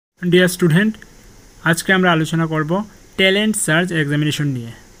Dear student, আজকে আমরা আলোচনা করব ট্যালেন্ট সার্চ এক্সামিনেশন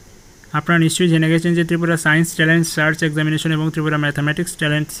নিয়ে। আপনারা নিশ্চয়ই জেনে গেছেন যে Tripura science talent search examination এবং Tripura mathematics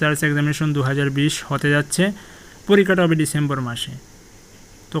talent search examination 2020 হতে যাচ্ছে। পরীক্ষাটা হবে ডিসেম্বর মাসে।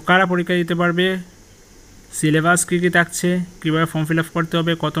 তো কারা পরীক্ষা দিতে পারবে, সিলেবাস কী কী থাকছে, কীভাবে ফর্ম ফিল আপ করতে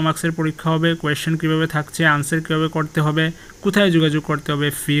হবে, কত মার্কসের পরীক্ষা হবে, কোয়েশ্চেন কীভাবে থাকছে, আনসার কীভাবে করতে হবে, কোথায় যোগাযোগ করতে হবে,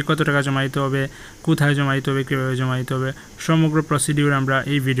 ফি কত টাকা জমা দিতে হবে, কোথায় জমা দিতে হবে, কীভাবে জমা দিতে হবে, সমগ্র প্রসিডিউর আমরা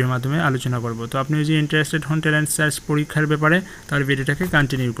এই ভিডিওর মাধ্যমে আলোচনা করব। তো আপনি যদি ইন্টারেস্টেড হন ট্যালেন্ট সার্চ পরীক্ষার ব্যাপারে, তাহলে ভিডিওটাকে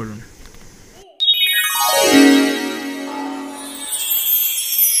কন্টিনিউ করুন।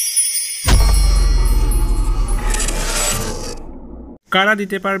 কারা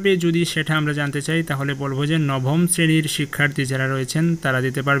দিতে পারবে যদি সেটা আমরা জানতে চাই, তাহলে বলবো যে নবম শ্রেণীর শিক্ষার্থী যারা রয়েছেন তারা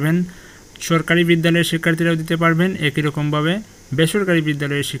দিতে পারবেন, সরকারি বিদ্যালয়ের শিক্ষার্থীরাও দিতে পারবেন, একই রকমভাবে বেসরকারি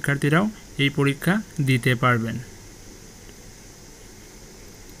বিদ্যালয়ের শিক্ষার্থীরাও এই পরীক্ষা দিতে পারবেন।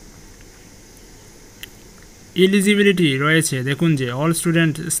 এলিজিবিলিটি রয়েছে, দেখুন যে all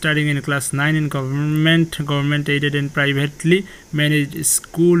student studying in class 9 in government aided and privately managed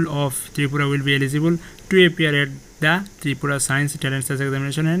school of Tripura will be eligible to appear at the Tripura science talent search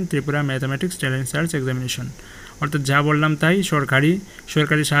examination and Tripura mathematics talent search examination. অর্থাৎ যা বললাম তাই,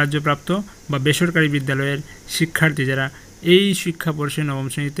 সরকারি সাহায্যপ্রাপ্ত বা বেসরকারি বিদ্যালয়ের শিক্ষার্থী যারা এই শিক্ষাবর্ষে নবম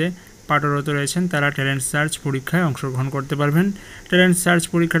শ্রেণীতে পাঠরত রয়েছেন তারা ট্যালেন্ট সার্চ পরীক্ষায় অংশগ্রহণ করতে পারবেন। ট্যালেন্ট সার্চ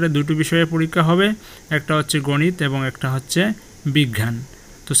পরীক্ষাটা দুটো বিষয়ে পরীক্ষা হবে, একটা হচ্ছে গণিত এবং একটা হচ্ছে বিজ্ঞান।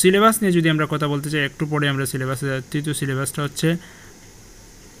 তো সিলেবাস নিয়ে যদি আমরা কথা বলতে চাই, একটু পরে আমরা সিলেবাসে যাচ্ছি। তো সিলেবাসটা হচ্ছে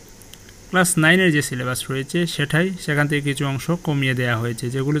ক্লাস 9-এর যে সিলেবাস রয়েছে সেখান থেকে কিছু অংশ কমিয়ে দেওয়া হয়েছে।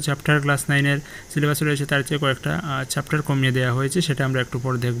 যেগুলো চ্যাপ্টার ক্লাস 9-এর সিলেবাস রয়েছে তার চেয়ে কয়েকটা চ্যাপ্টার কমিয়ে দেওয়া হয়েছে, সেটা আমরা একটু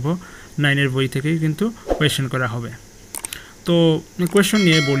পরে দেখব। 9-এর বই থেকেই কিন্তু কোয়েশ্চেন করা হবে। তো কোয়েশ্চেন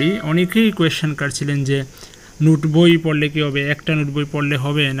নিয়ে বলি, অনেকেই কোয়েশ্চেন কাটছিলেন যে নোট বই পড়লে কী হবে, একটা নোট বই পড়লে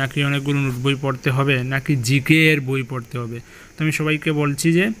হবে নাকি অনেকগুলো নোট বই পড়তে হবে নাকি জিকে এর বই পড়তে হবে। তো আমি সবাইকে বলছি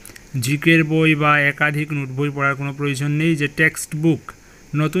যে জিকের বই বা একাধিক নোট বই পড়ার কোনো প্রয়োজন নেই। যে টেক্সট বুক,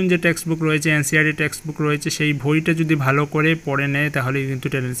 নতুন যে টেক্সট বুক রয়েছে, এনসিইআরটি টেক্সট বুক রয়েছে, সেই বইটা যদি ভালো করে পড়ে নেয় তাহলেই কিন্তু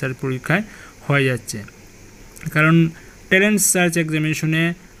ট্যালেন্ট সার্চ পরীক্ষায় হয়ে যাচ্ছে। কারণ ট্যালেন্ট সার্চ এক্সামিনেশনে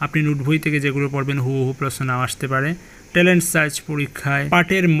আপনি নোট বই থেকে যেগুলো পড়বেন হুবহু প্রশ্ন নাও আসতে পারে। ট্যালেন্ট সার্চ পরীক্ষায়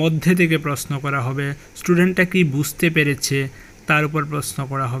পাঠের মধ্যে থেকে প্রশ্ন করা হবে, স্টুডেন্টটা কি বুঝতে পেরেছে তার উপর প্রশ্ন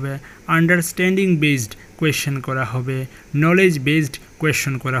করা হবে, আন্ডারস্ট্যান্ডিং বেসড কোয়েশ্চেন করা হবে, নলেজ বেসড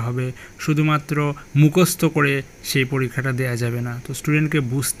কোয়েশ্চেন করা হবে। শুধুমাত্র মুখস্থ করে সেই পরীক্ষাটা দেওয়া যাবে না। তো স্টুডেন্টকে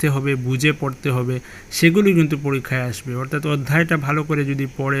বুঝতে হবে, বুঝে পড়তে হবে, সেগুলি কিন্তু পরীক্ষায় আসবে। অর্থাৎ অধ্যায়টা ভালো করে যদি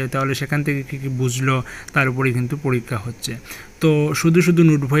পড়ে তাহলে সেখান থেকে কী কী বুঝলো তার উপরেই কিন্তু পরীক্ষা হচ্ছে। তো শুধু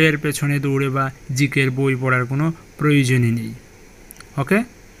নোট বইয়ের পেছনে দৌড়ে বা জিকের বই পড়ার কোনো প্রয়োজনই নেই। ওকে,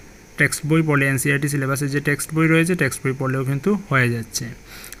 টেক্সট বই পড়লে এনসিইআরটি সিলেবাসের যে টেক্সট বই রয়েছে টেক্সট বই পড়লেও কিন্তু হয়ে যাচ্ছে।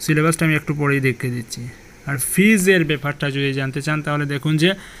 সিলেবাসটা আমি একটু পরেই দেখিয়ে দিচ্ছি। আর ফিজের ব্যাপারটা যদি জানতে চান তাহলে দেখুন যে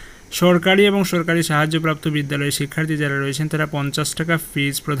সরকারি এবং সরকারি সাহায্যপ্রাপ্ত বিদ্যালয়ের শিক্ষার্থী যারা রয়েছেন তারা 50 টাকা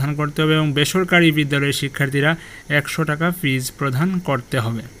ফিজ প্রদান করতে হবে এবং বেসরকারি বিদ্যালয়ের শিক্ষার্থীরা 100 টাকা ফিজ প্রদান করতে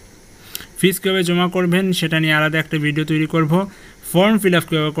হবে। ফিজ কীভাবে জমা করবেন সেটা নিয়ে আলাদা একটা ভিডিও তৈরি করব। ফর্ম ফিল আপ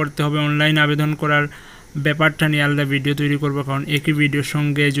কীভাবে করতে হবে, অনলাইন আবেদন করার ব্যাপারটা নিয়ে আলাদা ভিডিও তৈরি করব, কারণ একই ভিডিওর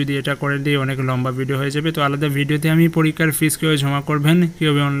সঙ্গে যদি এটা করে দিই অনেক লম্বা ভিডিও হয়ে যাবে। তো আলাদা ভিডিওতে আমি পরীক্ষার ফিস কীভাবে জমা করবেন,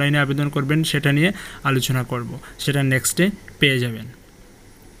 কীভাবে অনলাইনে আবেদন করবেন সেটা নিয়ে আলোচনা করব, সেটা নেক্সটে পেয়ে যাবেন।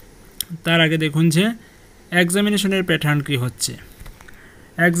 তার আগে দেখুন যে এক্সামিনেশনের প্যাটার্ন কী হচ্ছে।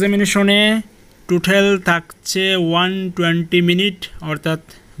 এক্সামিনেশনে টোটাল থাকছে 120 মিনিট, অর্থাৎ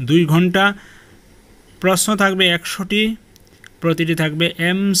 2 ঘন্টা। প্রশ্ন থাকবে 100টি, প্রতিটি থাকবে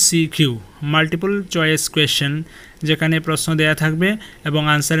MCQ মাল্টিপল চয়েস কোয়েশ্চেন, যেখানে প্রশ্ন দেয়া থাকবে এবং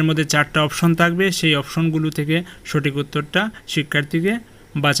আনসারের মধ্যে 4টা অপশন থাকবে। সেই অপশনগুলো থেকে সঠিক উত্তরটা শিক্ষার্থীকে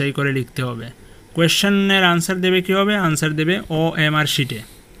বাছাই করে লিখতে হবে। কোয়েশ্চেনের আনসার দেবে কী হবে, আনসার দেবে OMR শিটে।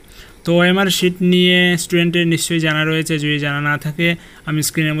 তো OMR শিট নিয়ে স্টুডেন্টের নিশ্চয়ই জানা রয়েছে, যদি জানা না থাকে আমি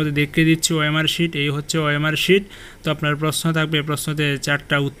স্ক্রিনের মধ্যে দেখিয়ে দিচ্ছি। OMR শিট, এই হচ্ছে OMR শিট। তো আপনার প্রশ্ন থাকবে, প্রশ্নতে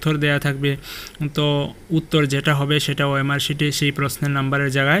 4টা উত্তর দেয়া থাকবে। তো উত্তর যেটা হবে সেটা OMR শিটে সেই প্রশ্নের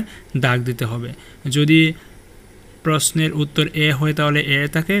নাম্বারের জায়গায় দাগ দিতে হবে। যদি প্রশ্নের উত্তর A হয় তাহলে A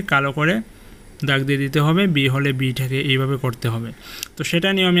তাকে কালো করে দাগ দিয়ে দিতে হবে, বি হলে বিটাকে এইভাবে করতে হবে। তো সেটা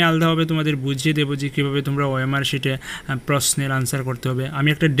নিয়ে আমি আলাদাভাবে তোমাদের বুঝিয়ে দেবো যে কীভাবে তোমরা OMR শিটে প্রশ্নের আনসার করতে হবে। আমি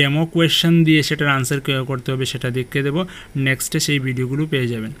একটা ডেমো কোয়েশ্চেন দিয়ে সেটার আনসার কীভাবে করতে হবে সেটা দেখিয়ে দেবো, নেক্সটে সেই ভিডিওগুলো পেয়ে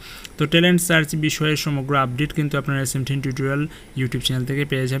যাবেন। তো ট্যালেন্ট সার্চ বিষয়ের সমগ্র আপডেট কিন্তু আপনারা SMDN টিউটোরিয়াল ইউটিউব চ্যানেল থেকে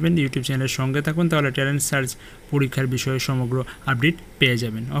পেয়ে যাবেন। ইউটিউব চ্যানেলের সঙ্গে থাকুন, তাহলে ট্যালেন্ট সার্চ পরীক্ষার বিষয়ে সমগ্র আপডেট পেয়ে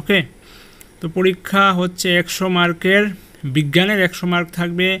যাবেন। ওকে, তো পরীক্ষা হচ্ছে 100 মার্কের। বিজ্ঞানের 100 মার্ক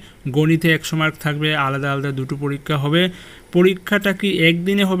থাকবে, গণিতে 100 মার্ক থাকবে, আলাদা আলাদা দুটো পরীক্ষা হবে। পরীক্ষাটা কি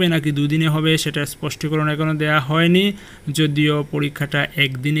একদিনে হবে নাকি দুদিনে হবে সেটা স্পষ্টীকরণ এখনও দেওয়া হয়নি, যদিও পরীক্ষাটা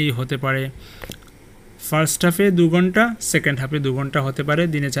একদিনেই হতে পারে। ফার্স্ট হাফে 2 ঘন্টা, সেকেন্ড হাফে 2 ঘন্টা হতে পারে,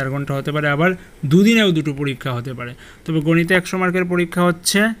 দিনে 4 ঘন্টা হতে পারে, আবার দুদিনেও দুটো পরীক্ষা হতে পারে। তবে গণিতে 100 মার্কের পরীক্ষা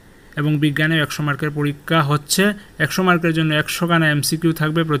হচ্ছে এবং বিজ্ঞানেও 100 মার্কের পরীক্ষা হচ্ছে। 100 মার্কের জন্য 100 খানা এমসিকিউ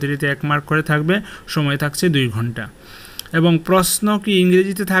থাকবে, প্রতিটিতে 1 মার্ক করে থাকবে, সময় থাকছে 2 ঘন্টা। এবং প্রশ্ন কি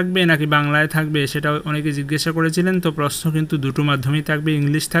ইংরেজিতে থাকবে নাকি বাংলায় থাকবে সেটা অনেকে জিজ্ঞাসা করেছিলেন। তো প্রশ্ন কিন্তু দুটো মাধ্যমেই থাকবে,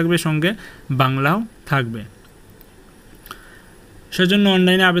 ইংলিশ থাকবে সঙ্গে বাংলাও থাকবে। সেজন্য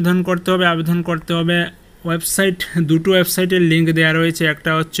অনলাইনে আবেদন করতে হবে ওয়েবসাইট, দুটো ওয়েবসাইটের লিঙ্ক দেওয়া রয়েছে।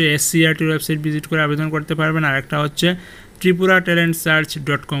 একটা হচ্ছে SCRTর ওয়েবসাইট ভিজিট করে আবেদন করতে পারবেন, আর একটা হচ্ছে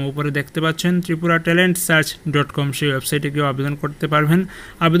tripuratalentsearch.com, উপরে দেখতে পাচ্ছেন tripuratalentsearch.com, সেই ওয়েবসাইটে গিয়েও আবেদন করতে পারবেন।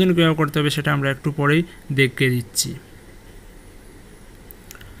 আবেদন কীভাবে করতে হবে সেটা আমরা একটু পরেই দেখিয়ে দিচ্ছি।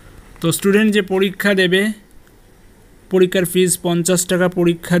 তো স্টুডেন্ট যে পরীক্ষা দেবে, পরীক্ষার ফিস 50 টাকা।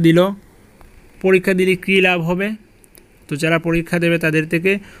 পরীক্ষা দিলে কী লাভ হবে? তো যারা পরীক্ষা দেবে তাদের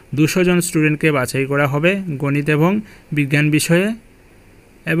থেকে 200 জন স্টুডেন্টকে বাছাই করা হবে গণিত এবং বিজ্ঞান বিষয়ে,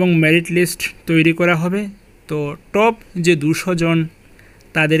 এবং মেরিট লিস্ট তৈরি করা হবে। তো টপ যে 200 জন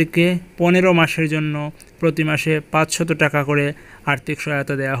তাদেরকে 15 মাসের জন্য প্রতি মাসে 500 টাকা করে আর্থিক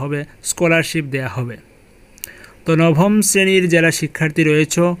সহায়তা দেওয়া হবে, স্কলারশিপ দেওয়া হবে। তো নবম শ্রেণীর যারা শিক্ষার্থী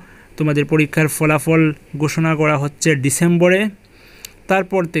রয়েছে, তোমাদের পরীক্ষার ফলাফল ঘোষণা করা হচ্ছে ডিসেম্বরে।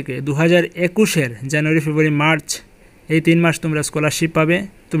 তারপর থেকে 2021-এর জানুয়ারি, ফেব্রুয়ারি, মার্চ, এই 3 মাস তোমরা স্কলারশিপ পাবে।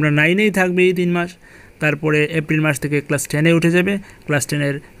 তোমরা 9-এই থাকবে এই 3 মাস। তারপরে এপ্রিল মাস থেকে ক্লাস 10-এ উঠে যাবে, ক্লাস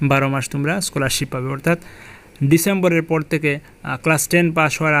 10-এর 12 মাস তোমরা স্কলারশিপ পাবে। অর্থাৎ ডিসেম্বরের পর থেকে ক্লাস 10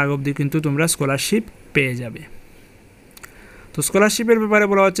 পাস হওয়ার আগ অবধি কিন্তু তোমরা স্কলারশিপ পেয়ে যাবে। তো স্কলারশিপের ব্যাপারে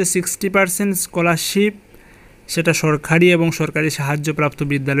বলা হচ্ছে 60% স্কলারশিপ সেটা সরকারি এবং সরকারি সাহায্যপ্রাপ্ত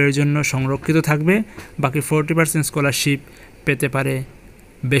বিদ্যালয়ের জন্য সংরক্ষিত থাকবে। বাকি 40% স্কলারশিপ পেতে পারে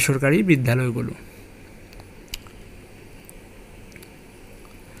বেসরকারি বিদ্যালয়গুলো।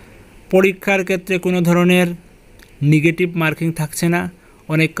 পরীক্ষার ক্ষেত্রে কোনো ধরনের নেগেটিভ মার্কিং থাকছে না।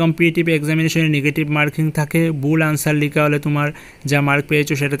 অনেক কম্পিটিটিভ এক্সামিনেশনে নেগেটিভ মার্কিং থাকে, ভুল আনসার লেখা হলে তোমার যা মার্ক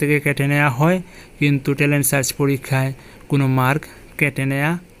পেয়েছো সেটা থেকে কেটে নেওয়া হয়, কিন্তু ট্যালেন্ট সার্চ পরীক্ষায় কোনো মার্ক কেটে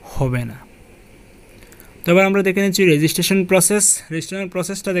নেওয়া হবে না। তো এবার আমরা দেখে নিচ্ছি রেজিস্ট্রেশন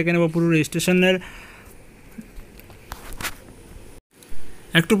প্রসেসটা দেখে নেব। পুরো রেজিস্ট্রেশনের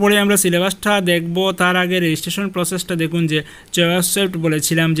একটু পরে আমরা সিলেবাসটা দেখব। তার আগে রেজিস্ট্রেশন প্রসেসটা দেখুন। যে ওয়েবসাইট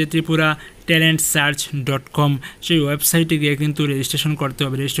বলেছিলাম যে tripuratalentsearch.com, সেই ওয়েবসাইটে গিয়ে কিন্তু রেজিস্ট্রেশন করতে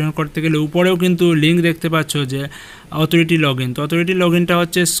হবে। রেজিস্ট্রেশন করতে গেলে উপরেও কিন্তু লিঙ্ক দেখতে পাচ্ছ যে অথরিটি লগ ইন। তো অথরিটি লগ ইনটা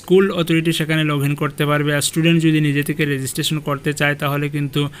হচ্ছে স্কুল অথরিটি, সেখানে লগ ইন করতে পারবে। আর স্টুডেন্ট যদি নিজে থেকে রেজিস্ট্রেশন করতে চায় তাহলে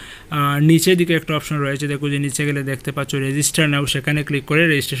কিন্তু নিচের দিকে একটা অপশন রয়েছে, দেখো যে নিচে গেলে দেখতে পাচ্ছ রেজিস্টার নাও, সেখানে ক্লিক করে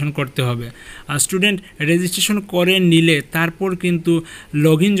রেজিস্ট্রেশন করতে হবে। আর স্টুডেন্ট রেজিস্ট্রেশন করে নিলে তারপর কিন্তু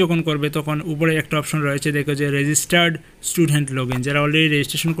লগ ইন যখন করবে তখন উপরে একটা অপশন রয়েছে, দেখো যে রেজিস্টার্ড স্টুডেন্ট লগ ইন। যারা অলরেডি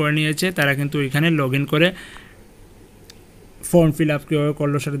রেজিস্ট্রেশন করে নিয়েছে তারা কিন্তু ওইখানে লগ ইন করে ফর্ম ফিল আপ কীভাবে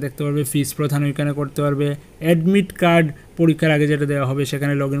করলো সেটা দেখতে পারবে, ফিস প্রদান ওইখানে করতে পারবে। অ্যাডমিট কার্ড পরীক্ষার আগে যেটা দেওয়া হবে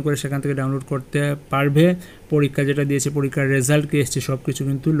সেখানে লগ ইন করে সেখান থেকে ডাউনলোড করতে পারবে। পরীক্ষা যেটা দিয়েছে, পরীক্ষার রেজাল্ট কী এসছে, সব কিছু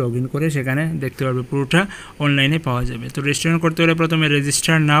কিন্তু লগ ইন করে সেখানে দেখতে পারবে, পুরোটা অনলাইনে পাওয়া যাবে। তো রেজিস্ট্রেশন করতে হলে প্রথমে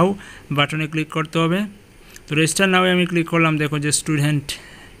রেজিস্টার নাও বাটনে ক্লিক করতে হবে। তো রেজিস্টার নাও আমি ক্লিক করলাম, দেখো যে স্টুডেন্ট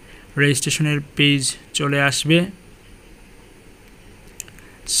রেজিস্ট্রেশনের পেজ চলে আসবে।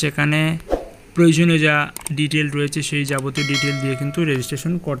 সেখানে প্রয়োজনীয় যা ডিটেল রয়েছে সেই যাবতীয় ডিটেল দিয়ে কিন্তু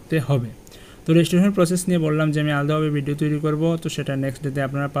রেজিস্ট্রেশন করতে হবে। তো রেজিস্ট্রেশন প্রসেস নিয়ে বললাম যে আমি আলাদাভাবে ভিডিও তৈরি করব, তো সেটা নেক্সট ডেতে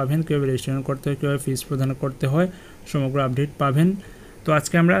আপনারা পাবেন, কীভাবে রেজিস্ট্রেশন করতে হয়, কীভাবে ফিস প্রদান করতে হয়, সমগ্র আপডেট পাবেন। তো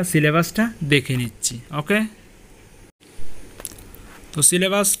আজকে আমরা সিলেবাসটা দেখে নিচ্ছি। ওকে, তো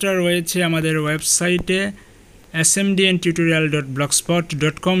সিলেবাসটা রয়েছে আমাদের ওয়েবসাইটে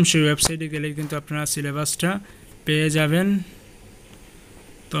smdntutorial.blogspot.com, সেই ওয়েবসাইটে গেলে কিন্তু আপনারা সিলেবাসটা পেয়ে যাবেন।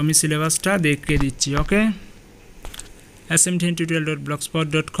 তো আমি সিলেবাসটা দেখিয়ে দিচ্ছি। ওকে,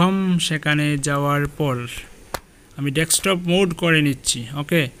 smdntutorial.blogspot.com, সেখানে যাওয়ার পর আমি ডেস্কটপ মোড করে নিচ্ছি।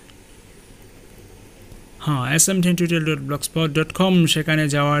 ওকে, হ্যাঁ, smdntutorial.blogspot.com, সেখানে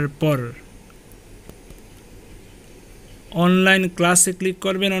যাওয়ার পর অনলাইন ক্লাসে ক্লিক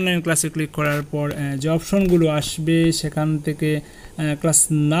করবেন। অনলাইন ক্লাসে ক্লিক করার পর যে অপশনগুলো আসবে সেখান থেকে ক্লাস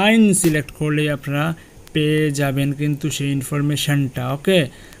 9 সিলেক্ট করলেই আপনারা পেয়ে যাবেন কিন্তু সেই ইনফরমেশানটা। ওকে,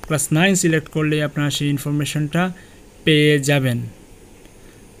 ক্লাস 9 সিলেক্ট করলেই আপনারা সেই ইনফরমেশানটা পেয়ে যাবেন।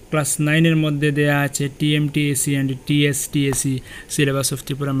 ক্লাস 9-এর মধ্যে দেয়া আছে TMTSE and TSTSE, syllabus of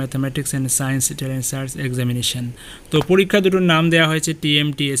Tripura mathematics and science talent search examination. তো পরীক্ষা দুটোর নাম দেওয়া হয়েছে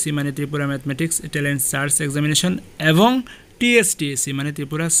TMTSE মানে Tripura mathematics talent search examination, এবং TSTSE মানে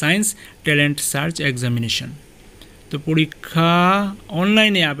Tripura science talent search examination. তো পরীক্ষা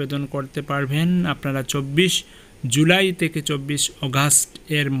অনলাইনে আবেদন করতে পারবেন আপনারা 24 জুলাই থেকে 24 অগাস্ট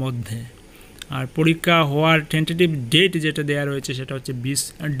এর মধ্যে। আর পরীক্ষা হওয়ার টেন্টেটিভ ডেট যেটা দেওয়া রয়েছে সেটা হচ্ছে 20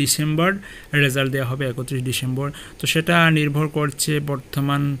 ডিসেম্বর, রেজাল্ট দেওয়া হবে 31 ডিসেম্বর। তো সেটা নির্ভর করছে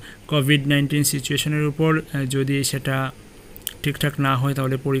বর্তমান কোভিড-19 সিচুয়েশনের উপর। যদি সেটা ঠিকঠাক না হয়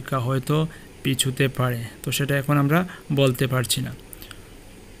তাহলে পরীক্ষা হয়তো পিছুতে পারে, তো সেটা এখন আমরা বলতে পারছি না।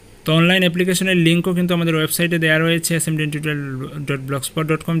 তো অনলাইন অ্যাপ্লিকেশনের লিঙ্কও কিন্তু আমাদের ওয়েবসাইটে দেওয়া রয়েছে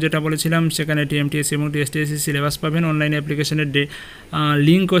smdn.blogspot.com, যেটা বলেছিলাম। সেখানে TMTSE এবং TSTSE সিলেবাস পাবেন। অনলাইন অ্যাপ্লিকেশনের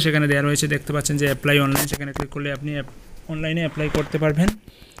লিঙ্কও সেখানে দেওয়া রয়েছে, দেখতে পাচ্ছেন যে অ্যাপ্লাই অনলাইন, সেখানে ক্লিক করলে আপনি অনলাইনে অ্যাপ্লাই করতে পারবেন।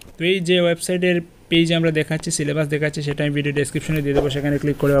 তো এই যে ওয়েবসাইটের পেজে আমরা দেখাচ্ছি, সিলেবাস দেখাচ্ছি, সেটা আমি ভিডিও ডেসক্রিপশনে দিয়ে দেবো, সেখানে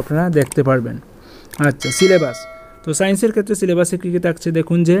ক্লিক করে আপনারা দেখতে পারবেন। আচ্ছা, সিলেবাস। তো সায়েন্সের ক্ষেত্রে সিলেবাসে কী কী থাকছে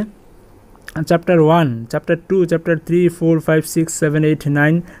দেখুন, যে চ্যাপ্টার 1, চ্যাপ্টার 2, চ্যাপ্টার 3, 4, 5, 6, 7, 8,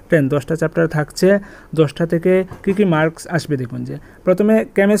 9, 10 10টা চ্যাপ্টার থাকছে। 10টা থেকে কী কী মার্কস আসবে দেখুন, যে প্রথমে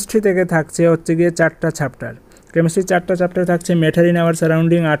কেমিস্ট্রি থেকে থাকছে হচ্ছে গিয়ে 4টা চ্যাপ্টার। কেমিস্ট্রি 4টা চ্যাপ্টার থাকছে। Matter in our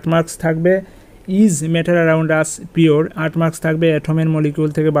surrounding 8 marks থাকবে। Is matter around us pure 8 marks থাকবে। অ্যাটমের মলিকিউল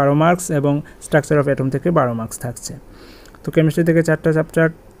থেকে 12 মার্কস এবং স্ট্রাকচার অফ অ্যাটম থেকে 12 মার্কস থাকছে। তো কেমিস্ট্রি থেকে 4টা চ্যাপ্টার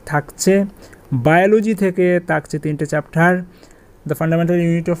থাকছে। বায়োলজি থেকে থাকছে 3টে chapter, the fundamental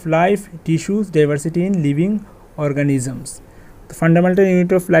unit of life, tissues, diversity in living organisms. তো ফান্ডামেন্টাল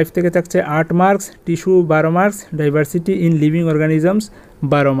ইউনিট অফ লাইফ থেকে থাকছে 8 marks, tissue 12 marks, diversity in living organisms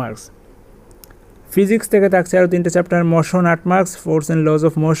 12 marks. Physics থেকে থাকছে আরও 3টে chapter, motion 8 marks, force and lodge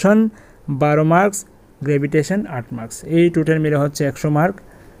of motion 12 marks, gravitation 8 marks. এই total মিলে হচ্ছে 100 মার্ক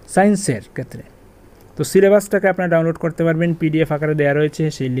সায়েন্সের ক্ষেত্রে। তো সিলেবাসটাকে আপনারা ডাউনলোড করতে পারবেন, PDF আকারে দেওয়া রয়েছে।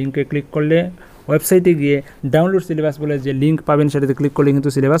 সেই লিঙ্কে ক্লিক করলে ওয়েবসাইটে গিয়ে ডাউনলোড সিলেবাস বলে যে লিঙ্ক পাবেন, সেটাতে ক্লিক করলে কিন্তু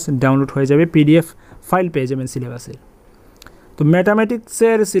সিলেবাস ডাউনলোড হয়ে যাবে, PDF ফাইল পেয়ে যাবেন সিলেবাসের। তো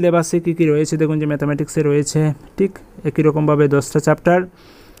ম্যাথামেটিক্সের সিলেবাসে কী কী রয়েছে দেখুন, যে ম্যাথামেটিক্সে রয়েছে ঠিক একই রকমভাবে 10টা চ্যাপ্টার।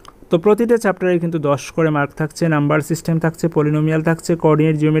 তো প্রতিটা চ্যাপ্টারে কিন্তু 10 করে মার্ক থাকছে। নাম্বার সিস্টেম থাকছে, পলিনোমিয়াল থাকছে,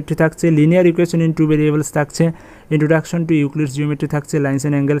 কোঅর্ডিনেট জিওমেট্রি থাকছে, লিনিয়ার ইকুয়েশন ইন 2 ভেরিয়েবলস থাকছে, ইন্ট্রোডাকশন টু ইউক্লিডস জিওমেট্রি থাকছে, লাইন্স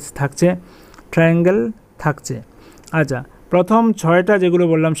অ্যান্ড অ্যাঙ্গেলস থাকছে, ট্রায়াঙ্গেল থাকছে। আচ্ছা, প্রথম 6টা যেগুলো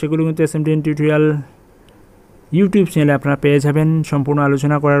বললাম সেগুলো কিন্তু SMDN টিউটোরিয়াল ইউটিউব চ্যানেলে আপনারা পেয়ে যাবেন, সম্পূর্ণ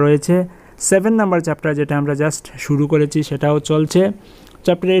আলোচনা করা রয়েছে। 7 নাম্বার চ্যাপ্টার যেটা আমরা জাস্ট শুরু করেছি সেটাও চলছে।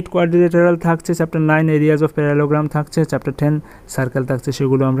 চ্যাপ্টার 8 কোয়াড্রিলেটারাল থাকছে, চ্যাপ্টার 9 এরিয়াজ অফ প্যারালোগ্রাম থাকছে, চ্যাপ্টার 10 সার্কেল থাকছে,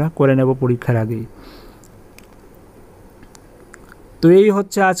 সেগুলো আমরা করে নেব পরীক্ষার আগেই। তো এই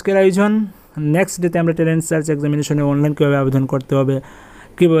হচ্ছে আজকের আয়োজন। নেক্সট ডেতে আমরা ট্যালেন্ট সার্চ এক্সামিনেশনে অনলাইন কীভাবে আবেদন করতে হবে,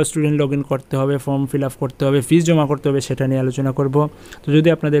 কীভাবে স্টুডেন্ট লগ ইন করতে হবে, ফর্ম ফিল আপ করতে হবে, ফিস জমা করতে হবে, সেটা নিয়ে আলোচনা করব। তো যদি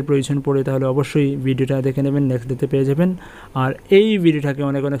আপনাদের প্রয়োজন পড়ে তাহলে অবশ্যই ভিডিওটা দেখে নেবেন, নেক্সট ডেতে পেয়ে যাবেন। আর এই ভিডিওটাকে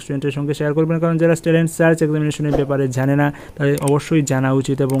অনেক স্টুডেন্টের সঙ্গে শেয়ার করবেন, কারণ যারা ট্যালেন্ট সার্চ এক্সামিনেশনের ব্যাপারে জানে না তাদের অবশ্যই জানা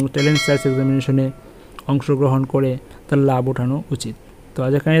উচিত এবং ট্যালেন্ট সার্চ এক্সামিনেশনে অংশগ্রহণ করে তার লাভ ওঠানো উচিত। তো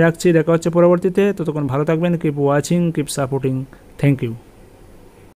আজ এখানে রাখছি, দেখা হচ্ছে পরবর্তীতে। ততক্ষণ ভালো থাকবেন, keep watching, keep supporting. Thank you.